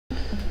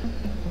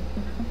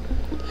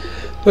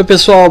Oi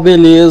pessoal,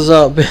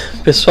 beleza?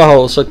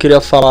 Pessoal, eu só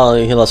queria falar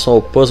em relação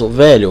ao puzzle,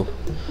 velho.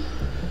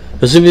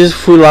 Eu simplesmente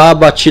fui lá,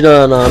 bati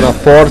na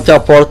porta e a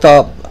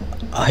porta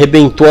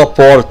arrebentou a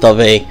porta,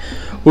 velho.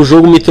 O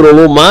jogo me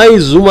trollou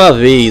mais uma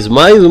vez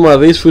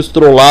fui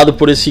trollado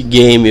por esse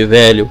game,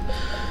 velho.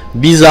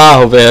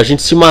 Bizarro, velho. A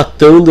gente se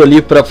matando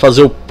ali pra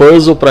fazer o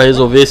puzzle, pra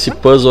resolver esse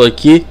puzzle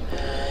aqui.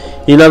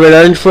 E na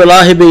verdade a gente foi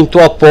lá,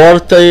 arrebentou a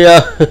porta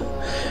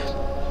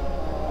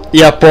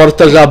e a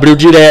porta já abriu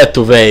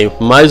direto, velho.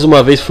 Mais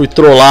uma vez fui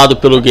trollado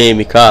pelo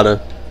game,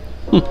 cara.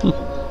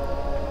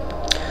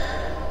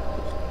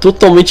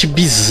 Totalmente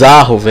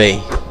bizarro,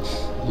 velho.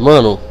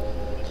 Mano,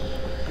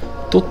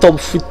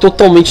 fui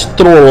totalmente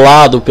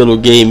trollado pelo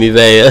game,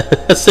 velho.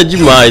 Essa é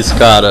demais,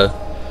 cara.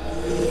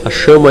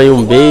 Achamos aí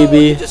um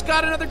baby.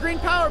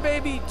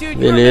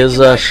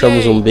 Beleza,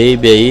 achamos um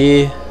baby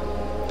aí.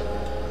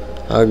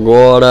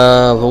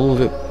 Agora, vamos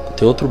ver.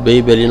 Tem outro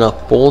baby ali na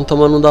ponta,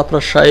 mas não dá pra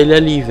achar ele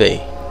ali, velho.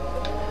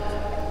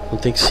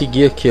 Vamos ter que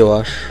seguir aqui, eu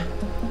acho.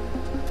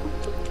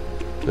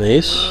 Não é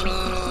isso?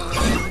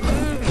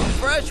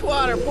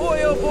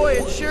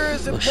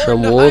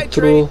 Achamos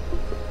outro.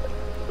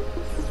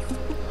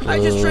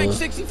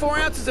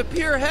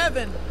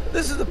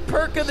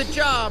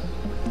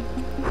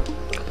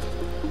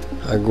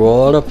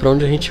 Agora, pra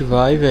onde a gente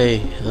vai,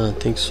 velho? Ah,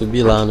 tem que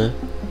subir lá, né?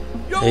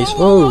 É isso.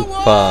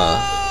 Opa!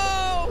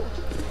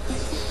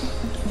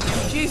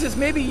 Jesus,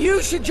 maybe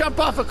you should jump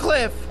off a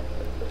cliff.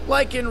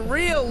 Like in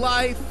real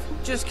life.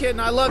 Just kidding,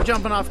 I love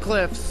jumping off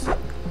cliffs.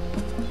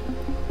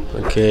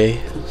 Ok.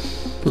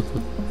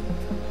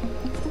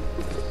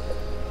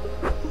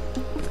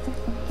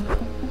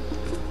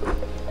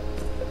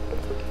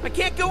 I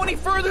can't go any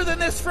further than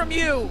this from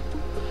you.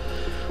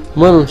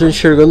 Mano, não tô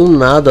enxergando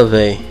nada,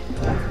 velho.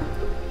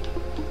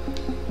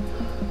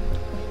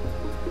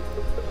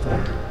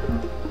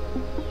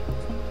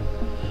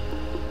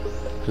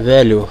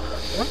 Velho.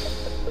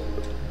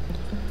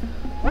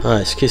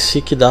 Ah,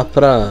 esqueci que dá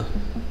pra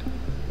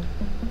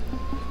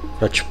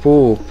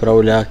tipo, pra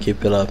olhar aqui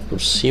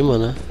por cima,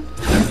 né?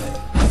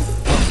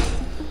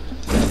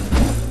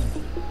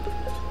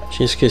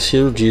 Tinha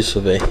esquecido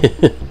disso, velho.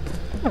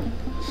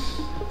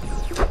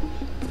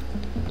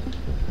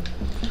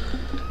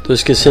 Tô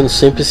esquecendo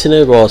sempre esse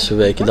negócio,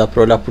 velho, que dá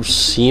pra olhar por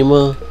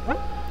cima.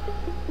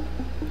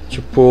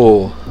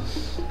 Tipo,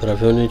 pra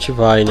ver onde a gente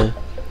vai, né?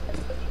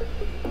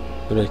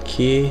 Por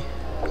aqui.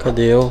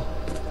 Cadê eu?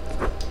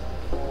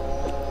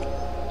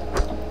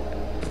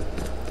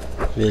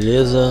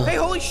 Beleza. Hey,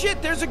 holy shit,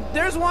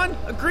 there's one,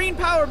 a green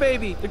power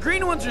baby. The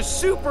green ones are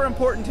super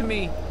important to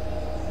me.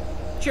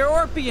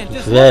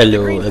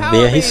 Velho, é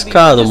bem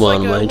arriscado,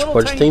 mano, mas a gente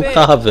pode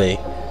tentar, velho.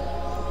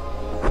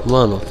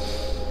 Mano,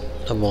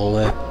 tá bom,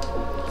 velho.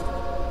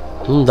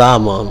 Não dá,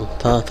 mano.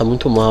 Tá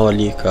muito mal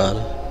ali,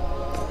 cara.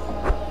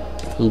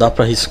 Não dá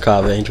pra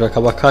arriscar, velho. A gente vai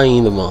acabar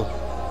caindo, mano.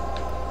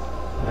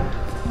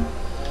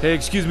 Hey,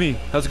 excuse me.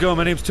 How's it going?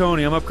 My name's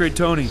Tony. I'm Upgrade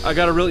Tony. I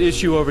got a real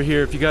issue over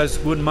here. If you guys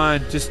wouldn't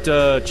mind just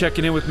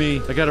checking in with me.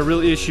 I got a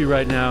real issue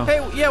right now. Hey,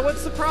 yeah,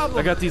 what's the problem?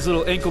 I got these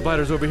little ankle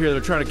biters over here that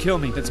are trying to kill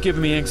me. It's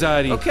giving me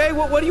anxiety. Okay,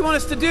 what do you want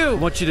us to do? I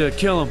want you to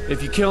kill them.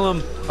 If you kill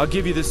them, I'll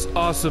give you this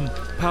awesome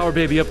Power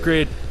Baby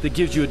upgrade that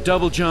gives you a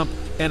double jump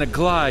and a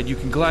glide. You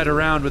can glide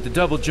around with the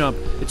double jump.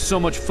 It's so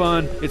much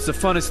fun. It's the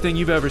funnest thing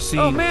you've ever seen.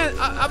 Oh man,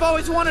 I've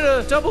always wanted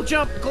a double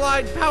jump,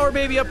 glide, Power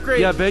Baby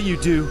upgrade. Yeah, I bet you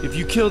do. If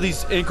you kill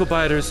these ankle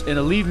biters and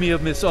relieve me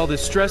of all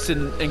this stress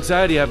and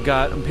anxiety I've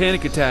got and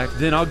panic attack,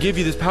 then I'll give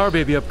you this Power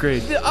Baby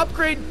upgrade. The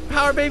upgrade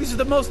Power Babies are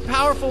the most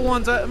powerful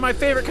ones. My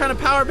favorite kind of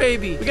Power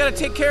Baby. We gotta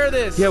take care of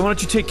this. Yeah, why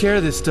don't you take care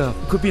of this stuff?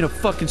 Quit being a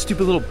fucking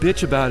stupid little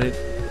bitch about it.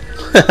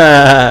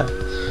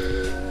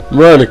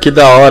 Mano, que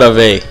da hora,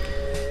 véi.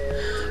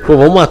 Pô,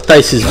 vamos matar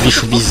esses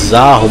bichos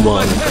bizarros,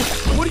 mano.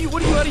 What are you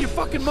out of your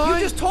fucking mind?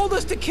 You just told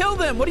us to kill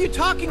them. What are you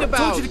talking about?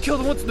 I told you to kill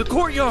the ones in the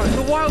courtyard,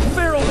 the wild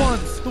feral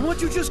ones. The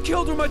ones you just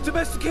killed were my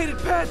domesticated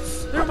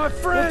pets. They're my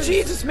friends. Well,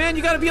 Jesus, man,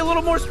 you gotta be a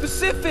little more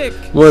specific.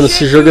 Mano,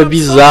 esse jogo é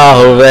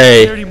bizarro,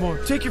 véi.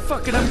 Take your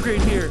fucking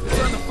upgrade here. It's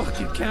on the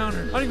fucking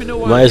counter. I don't even know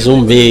why. Mais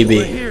um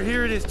baby.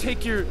 Here it is.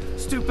 Take your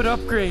stupid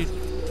upgrade.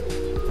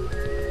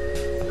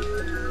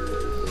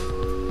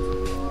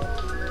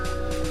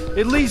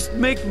 At least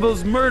make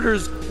those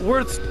murders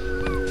worth.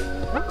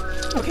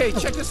 Okay,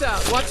 check this out.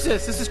 Watch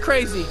this. This is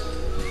crazy.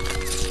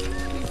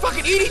 They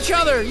fucking eat each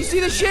other. You see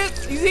this shit?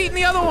 He's eating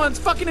the other ones.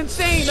 Fucking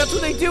insane. That's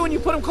what they do when you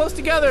put them close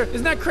together.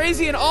 Isn't that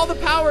crazy? And all the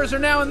powers are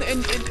now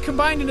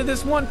combined into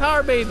this one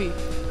Power Baby.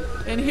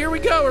 And here we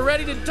go. We're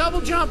ready to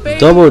double jump, baby.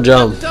 Double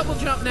jump. Double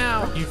jump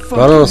now. You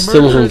Agora nós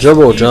temos um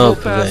double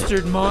jump,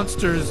 bastard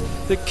monsters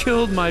that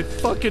killed my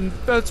fucking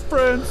best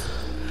friends.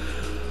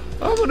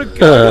 I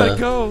gotta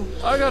go.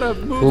 I gotta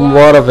move on.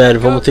 Vambora, velho.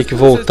 Vamos ter que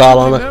voltar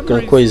lá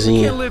na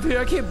coisinha. I can't live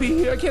here. I can't be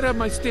here. I can't have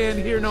my stand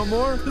here no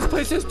more. This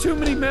place has too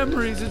many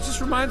memories. It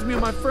just reminds me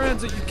of my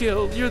friends that you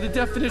killed. You're the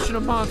definition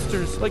of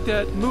monsters. Like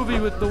that movie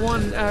with the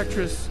one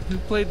actress who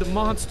played the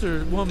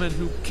monster woman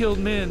who killed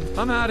men.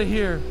 I'm out of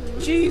here.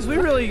 Jeez, we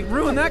really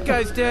ruined that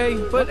guy's day.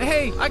 But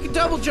hey, I can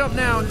double jump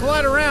now and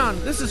glide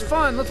around. This is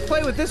fun. Let's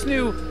play with this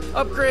new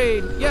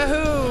upgrade.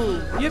 Yahoo!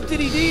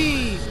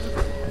 Yip-diddy-dee!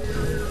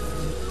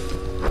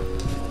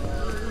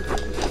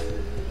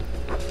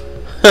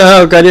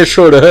 O carinha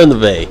chorando,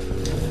 velho.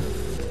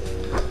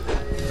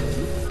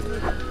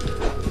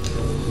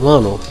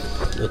 Mano,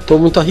 eu tô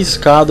muito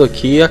arriscado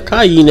aqui a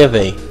cair, né,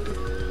 velho?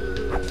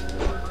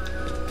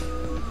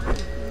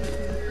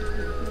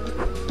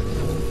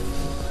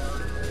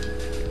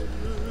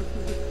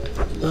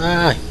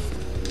 Ai.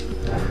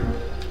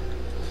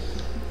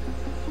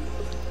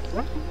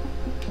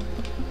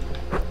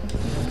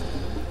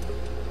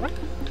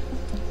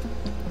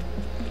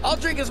 I'll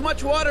drink as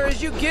much water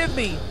as you give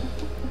me.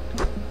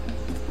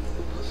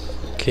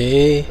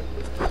 Ok.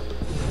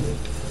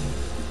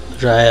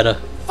 Já era.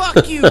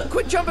 Fuck you!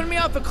 Quit jumping me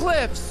off the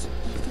cliffs!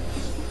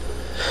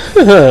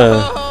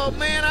 Oh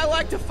man, I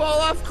like to fall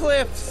off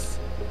cliffs.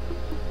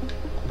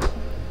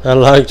 I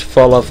like to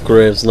fall off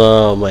cliffs.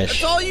 Não, mas...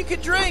 That's all you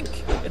can drink.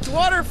 It's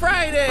Water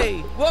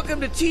Friday. Welcome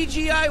to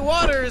TGI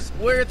Waters,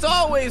 where it's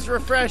always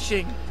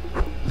refreshing.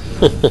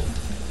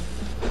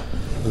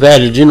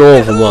 Velho, de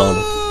novo,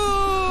 mano.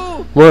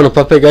 Ooh! Mano,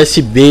 pra pegar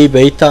esse baby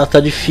aí tá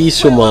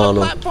difícil,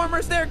 mano.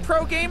 Platformers there,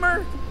 pro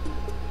gamer.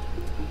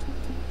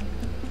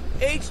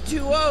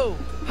 H2O.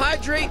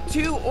 Hydrate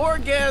to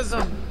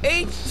orgasm.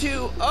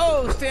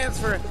 H2O stands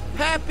for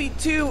happy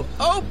to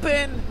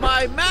open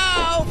my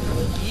mouth.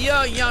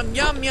 Yum, yum,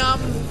 yum, yum.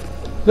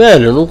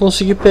 Velho, eu não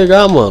consegui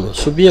pegar, mano.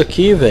 Subi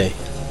aqui,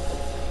 velho.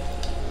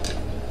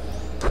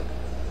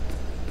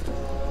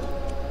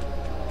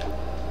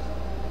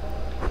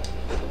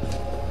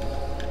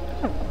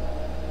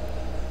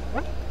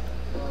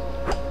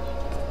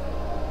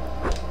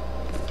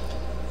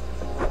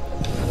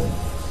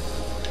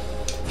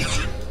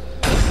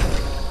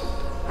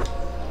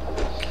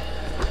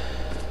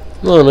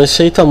 Mano,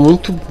 esse aí tá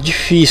muito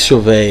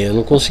difícil, velho. Eu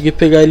não consegui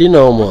pegar ele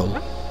não, mano.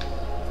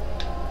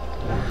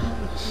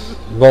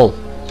 Bom,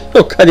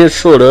 o carinha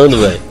chorando,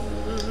 velho.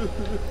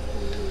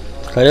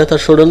 O carinha tá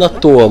chorando à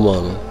toa,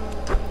 mano.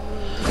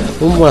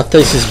 Vamos matar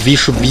esses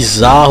bichos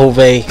bizarros,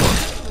 velho.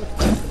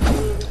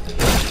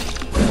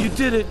 You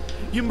did it.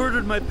 You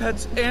murdered my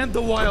pets and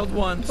the wild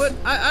ones. But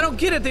I don't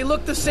get it. They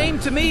look the same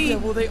to me. Yeah,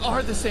 well, they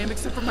are the same,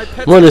 except for my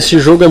pets. Mano, esse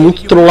jogo é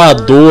muito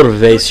trollador,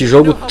 velho. Esse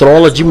jogo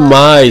trola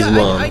demais,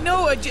 mano. I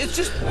know. It's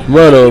just.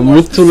 Mano,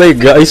 muito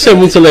legal. Isso é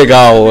muito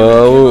legal.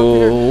 É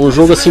um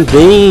jogo assim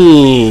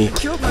bem...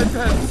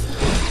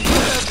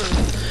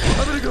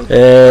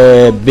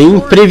 É bem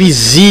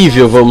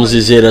imprevisível, vamos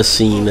dizer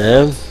assim,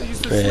 né?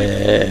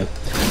 É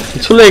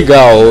muito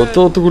legal. Eu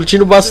tô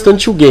curtindo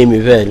bastante o game,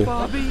 velho.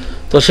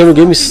 Tô achando o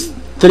game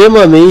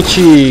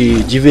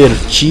extremamente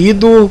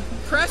divertido.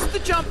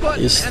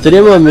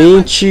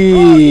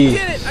 Extremamente...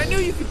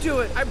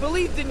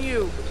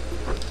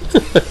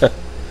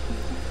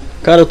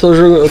 Cara, eu tô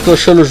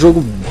achando o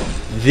jogo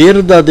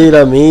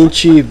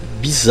verdadeiramente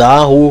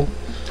bizarro.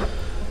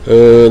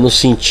 No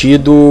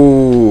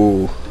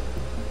sentido...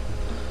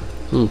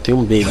 tem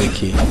um baby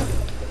aqui.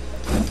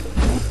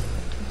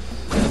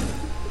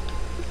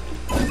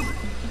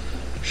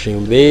 Achei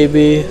um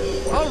baby.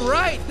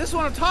 Alright, this is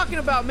what I'm talking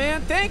about,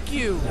 man. Thank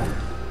you.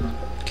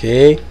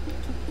 Ok.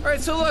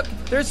 Alright, so look,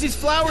 there's these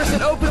flowers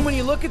that open when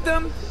you look at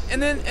them, and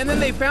then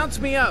they bounce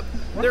me up.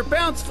 They're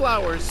bounce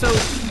flowers, so...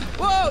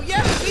 Whoa,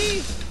 yeah,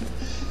 see?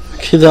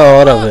 Que da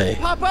hora, velho.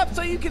 Pop up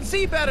so you can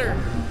see better.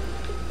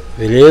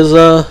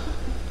 Beleza.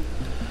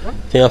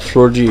 Tem a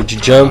flor de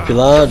jump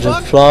lá,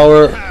 jump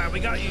flower. We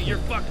got you. You're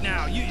fucked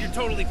now. You're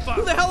totally fucked.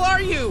 Who the hell are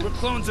you? We're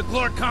clones of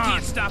Glorcon.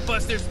 Can't stop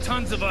us. There's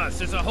tons of us.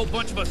 There's a whole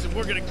bunch of us, and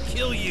we're gonna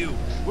kill you.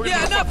 We're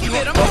Yeah, gonna enough fuck of you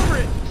it. up. I'm over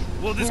it.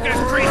 Well, this guy's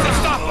crazy.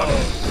 Stop him.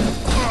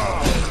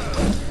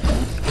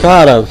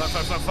 Cara,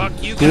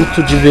 Fuck you guys.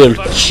 muito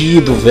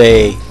divertido,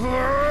 velho.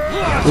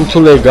 Muito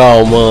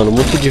legal, mano.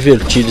 Muito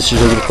divertido esse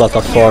jogo de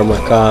plataforma,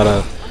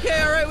 cara.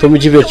 Tô me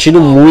divertindo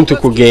muito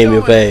com o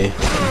game, velho.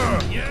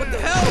 What the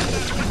hell?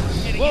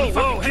 Whoa,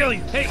 whoa, hey,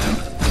 hey. Get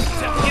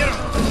him.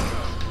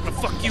 I'm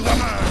gonna fuck you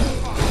up.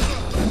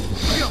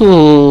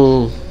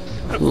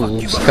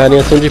 Os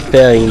carinhas estão de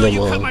pé ainda,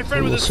 mano.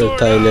 Vamos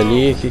acertar ele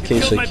ali. O que é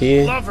isso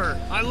aqui?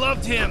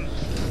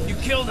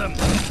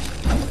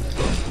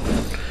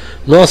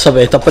 Nossa,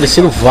 velho, tá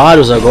aparecendo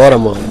vários agora,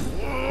 mano.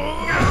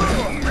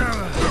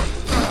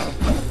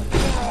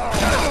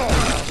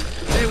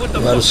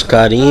 Vários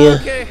carinha.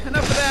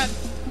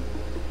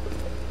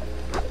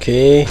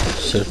 Ok,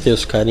 acertei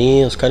os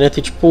carinha. Os carinha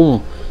tem tipo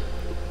um...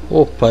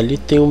 Opa, ali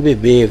tem um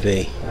bebê,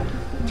 velho.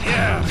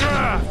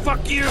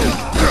 Fuck you.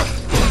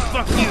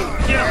 Fuck you.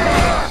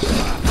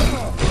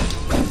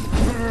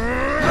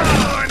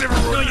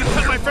 No, you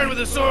cut my friend with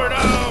a sword.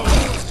 Oh.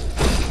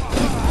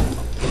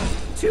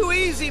 Too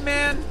easy,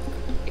 man.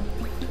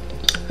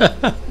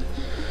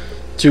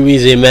 Too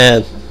easy,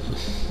 man.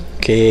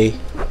 Ok.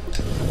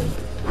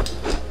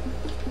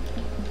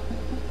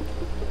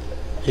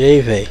 E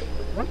aí, véi?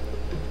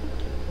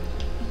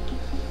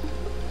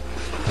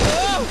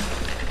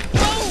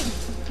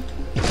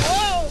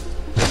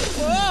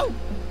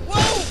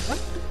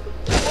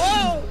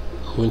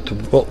 Muito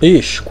bom.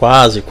 Ixi,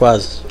 quase,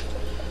 quase.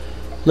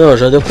 Não,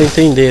 já deu pra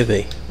entender,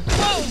 véi.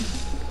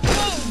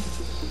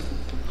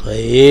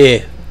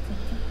 Aí.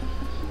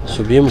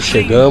 Subimos,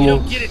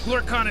 chegamos.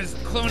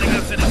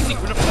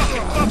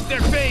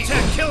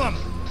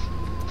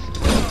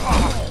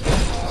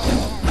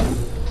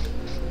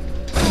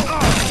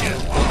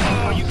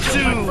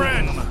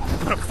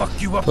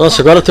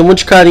 Nossa, agora tem um monte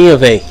de carinha,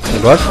 véi.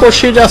 Agora ficou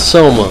cheio de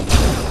ação, mano.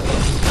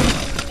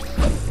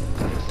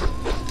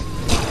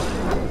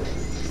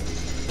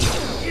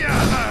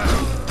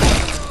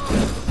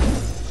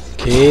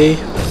 Ok.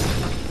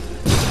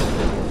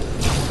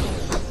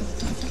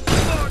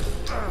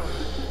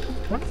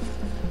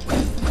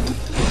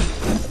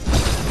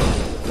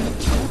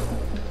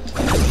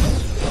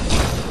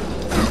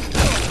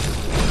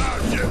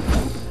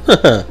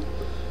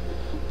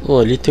 Oh,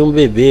 ali tem um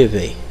bebê,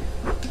 velho.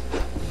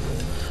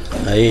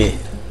 Aí.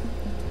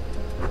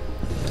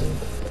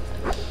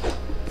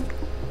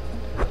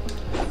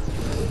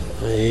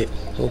 Aí.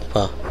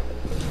 Opa.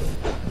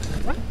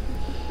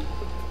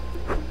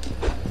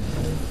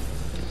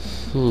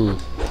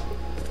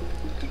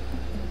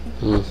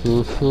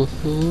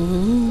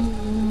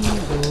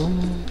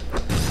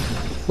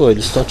 Pô,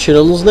 eles estão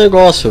tirando uns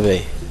negócios,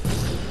 velho.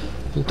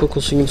 Não tô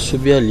conseguindo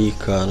subir ali,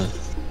 cara.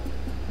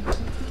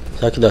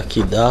 Será que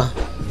daqui dá?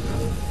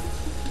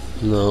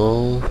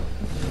 Não.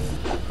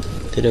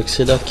 Teria que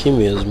ser daqui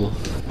mesmo.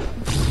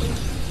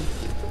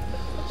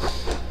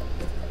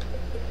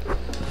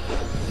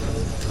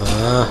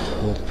 Ah,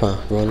 opa,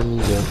 agora não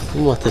deu.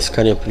 Vamos matar esse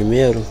carinha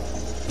primeiro.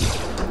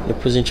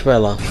 Depois a gente vai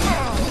lá.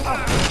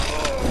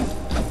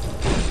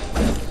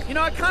 You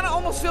know, I kind of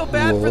almost feel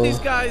bad for these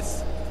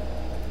guys.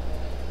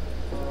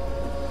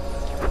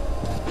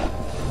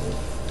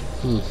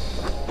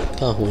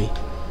 Tá ruim.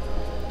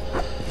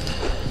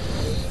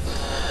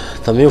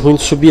 Tá meio ruim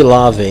de subir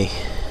lá, velho.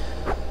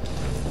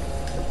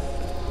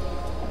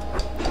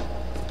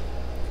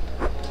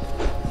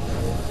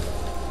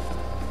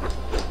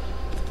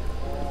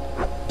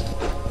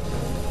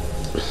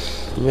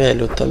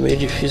 Velho, tá meio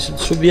difícil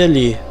de subir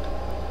ali.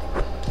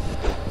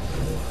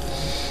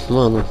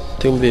 Mano,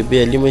 tem um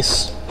bebê ali,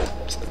 mas...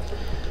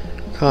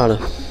 Cara...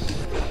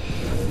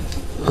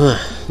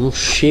 não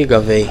chega,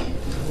 velho.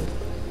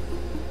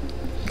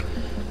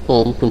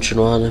 Bom, vamos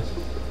continuar, né?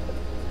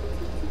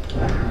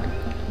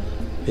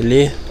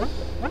 Beleza.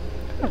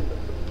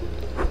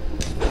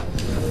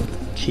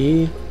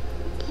 Aqui.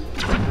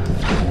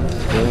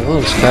 Oh,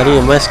 os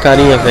carinha, mais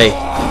carinha, velho.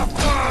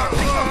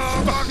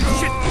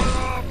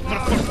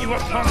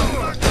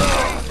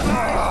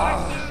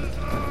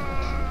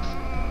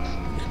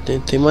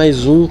 Tem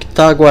mais um que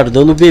tá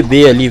aguardando o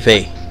bebê ali,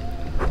 velho.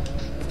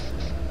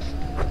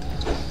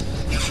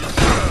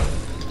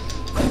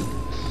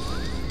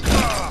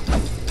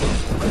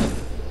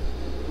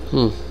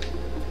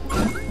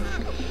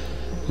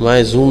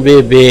 Mais um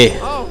bebê.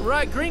 Oh,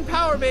 right, green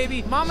power,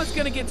 baby. Mama's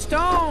gonna get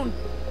stoned.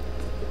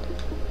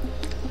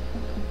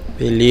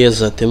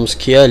 Beleza, temos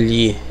que ir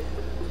ali.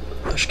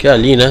 Acho que é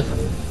ali, né?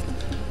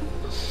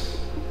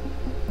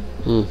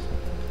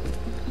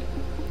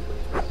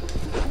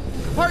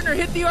 Partner,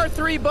 hit the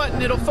R3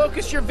 button. It'll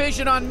focus your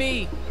vision on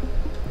me.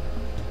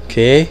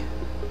 Ok.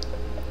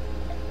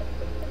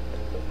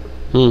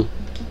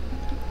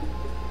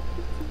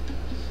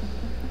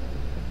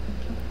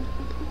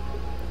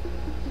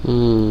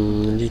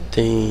 Ali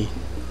tem...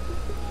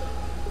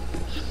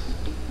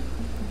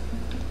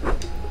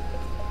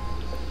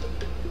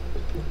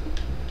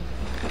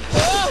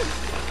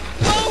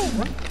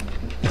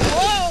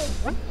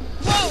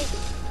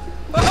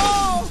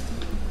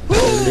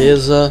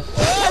 Beleza.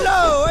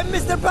 Hello, I'm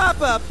Mr.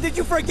 Pop-Up. Did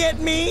you forget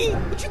me?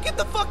 Would you get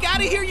the fuck out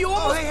of here? You Oh,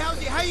 almost...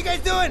 hey, how you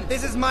guys doing?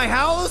 This is my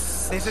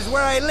house. This is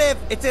where I live.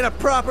 It's in a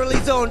properly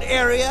zoned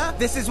area.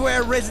 This is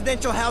where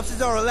residential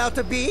houses are allowed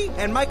to be.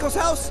 And Michael's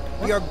house,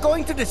 we are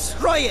going to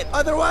destroy it.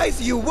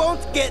 Otherwise, you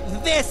won't get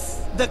this.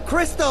 The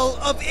Crystal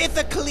of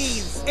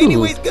Ithacles.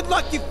 Anyways, good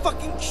luck, you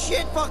fucking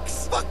shit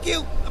fucks. Fuck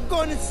you. I'm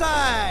going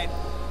inside.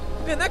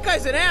 Man, that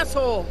guy's an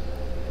asshole.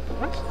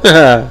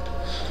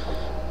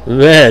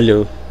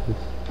 Velho.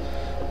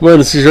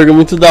 Mano, esse jogo é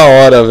muito da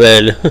hora,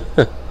 velho.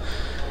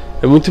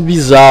 É muito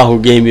bizarro o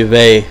game,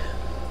 velho.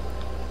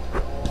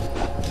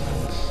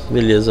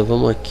 Beleza,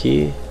 vamos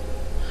aqui.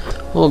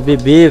 Ó,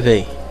 bebê,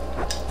 velho.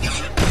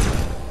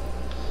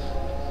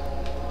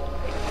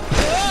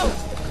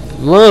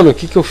 Mano, o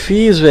que que eu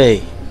fiz,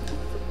 velho?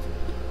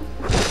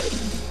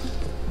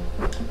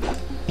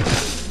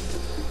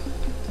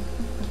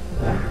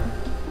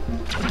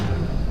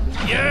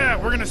 Yeah,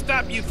 we're gonna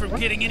stop you from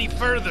getting any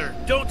further.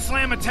 Don't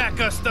slam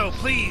attack us though,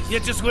 please. Yeah,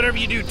 just whatever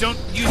you do, don't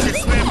use your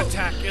slam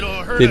attack.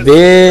 It'll hurt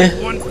Bebê. us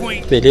like 1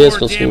 point Beleza, more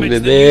conseguimos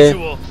damage bebê. than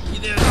usual.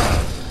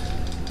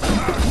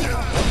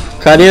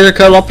 Carinha já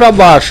caiu lá pra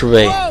baixo,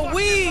 velho. Whoa,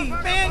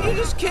 man, you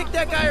just kicked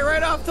that guy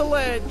right off the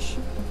ledge.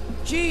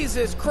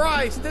 Jesus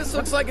Christ, this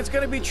looks like it's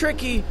gonna be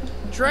tricky.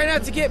 Try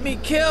not to get me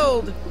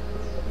killed.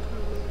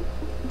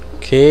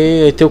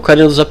 Ok, aí tem o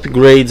carinha dos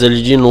upgrades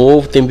ali de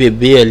novo, tem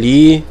bebê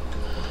ali.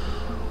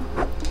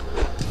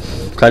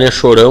 O carinha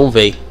chorão,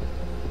 velho.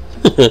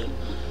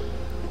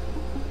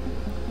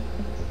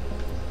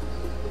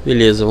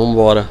 Beleza,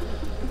 vambora.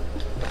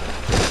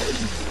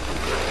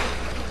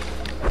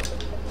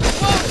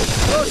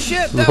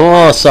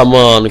 Nossa,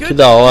 mano, que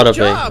da hora,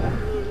 velho.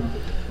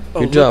 Oh,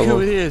 look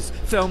who it is,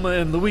 Thelma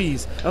and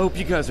Louise. I hope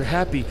you guys are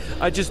happy.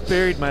 I just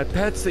buried my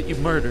pets that you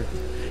murdered.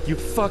 You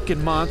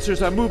fucking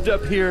monsters. I moved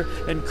up here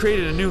and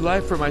created a new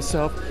life for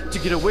myself to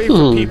get away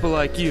from people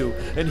like you.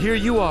 And here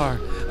you are.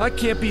 I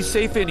can't be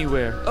safe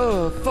anywhere.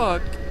 Oh,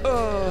 fuck.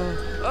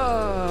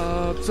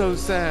 I'm so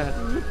sad.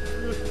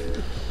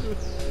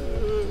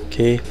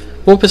 Ok.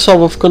 Bom, pessoal,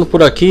 vou ficando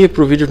por aqui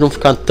para o vídeo não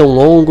ficar tão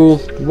longo.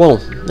 Bom,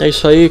 é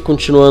isso aí.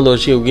 Continuando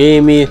aqui o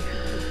game.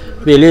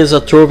 Beleza,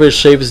 Trover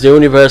Saves the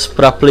Universe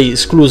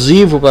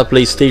exclusivo para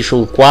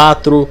PlayStation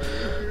 4,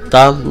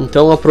 tá?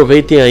 Então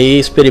aproveitem aí,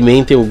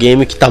 experimentem o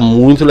game que tá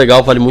muito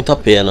legal, vale muito a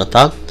pena,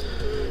 tá?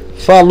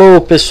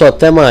 Falou, pessoal,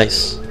 até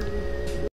mais.